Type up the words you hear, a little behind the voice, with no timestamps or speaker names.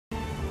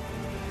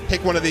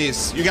Pick one of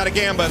these. You got a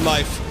Gamba in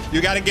life. You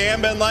got a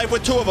Gamba in life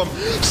with 2 of them.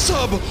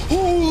 Sub.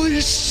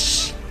 Holy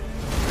sh...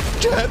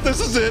 Dad,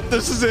 this is it.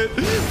 This is it.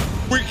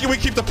 We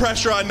keep the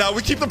pressure on now.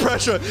 We keep the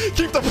pressure.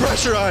 Keep the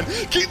pressure on.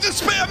 Keep the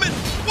spamming.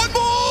 One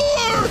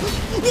more.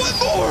 One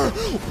more.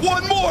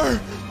 One more.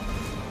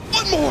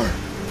 One more.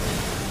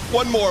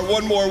 One more.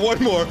 One more.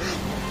 One more.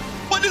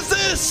 What is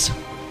this?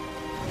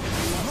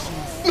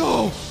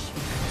 No.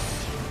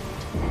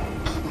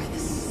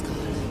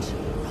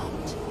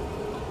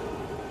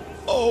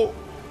 Oh.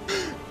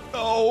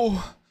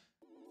 No.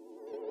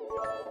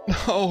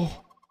 No.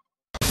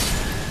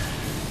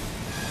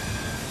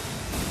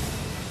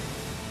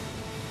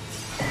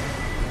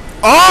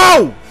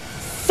 Oh!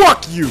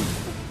 Fuck you!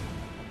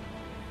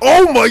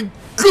 Oh my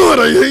god,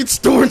 I hate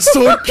Storm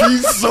Sword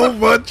Keys so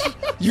much!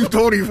 You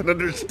don't even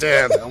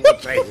understand how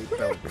much I hate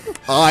them.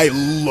 I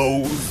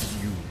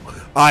loathe you.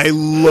 I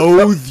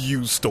loathe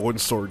you, Storm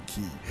Sword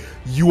Key.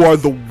 You are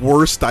the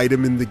worst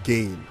item in the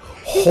game.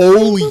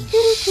 Holy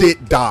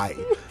shit, die.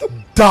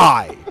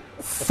 Die.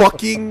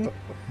 Fucking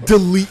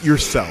delete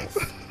yourself.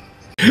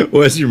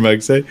 What does your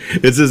mic say?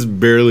 It says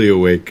barely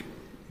awake.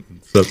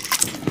 So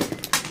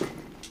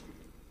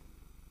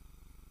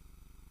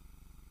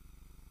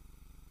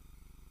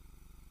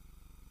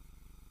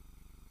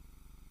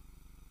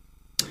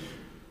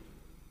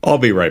I'll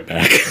be right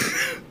back.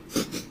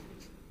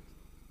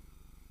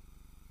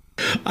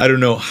 I don't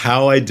know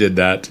how I did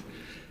that.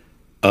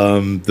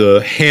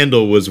 The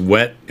handle was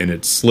wet and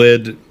it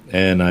slid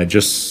and I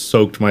just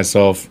soaked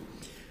myself.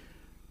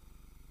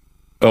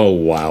 Oh,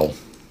 wow.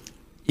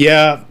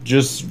 Yeah,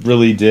 just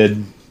really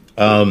did.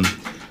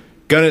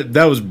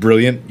 That was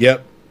brilliant.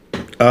 Yep.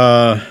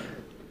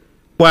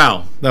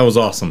 Wow, that was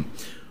awesome.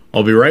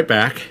 I'll be right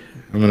back.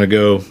 I'm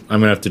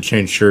gonna have to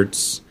change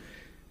shirts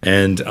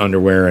and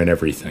underwear and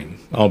everything.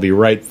 I'll be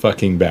right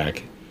fucking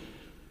back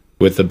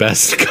with the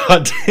best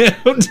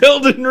goddamn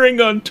Elden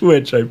Ring on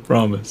Twitch, I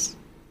promise.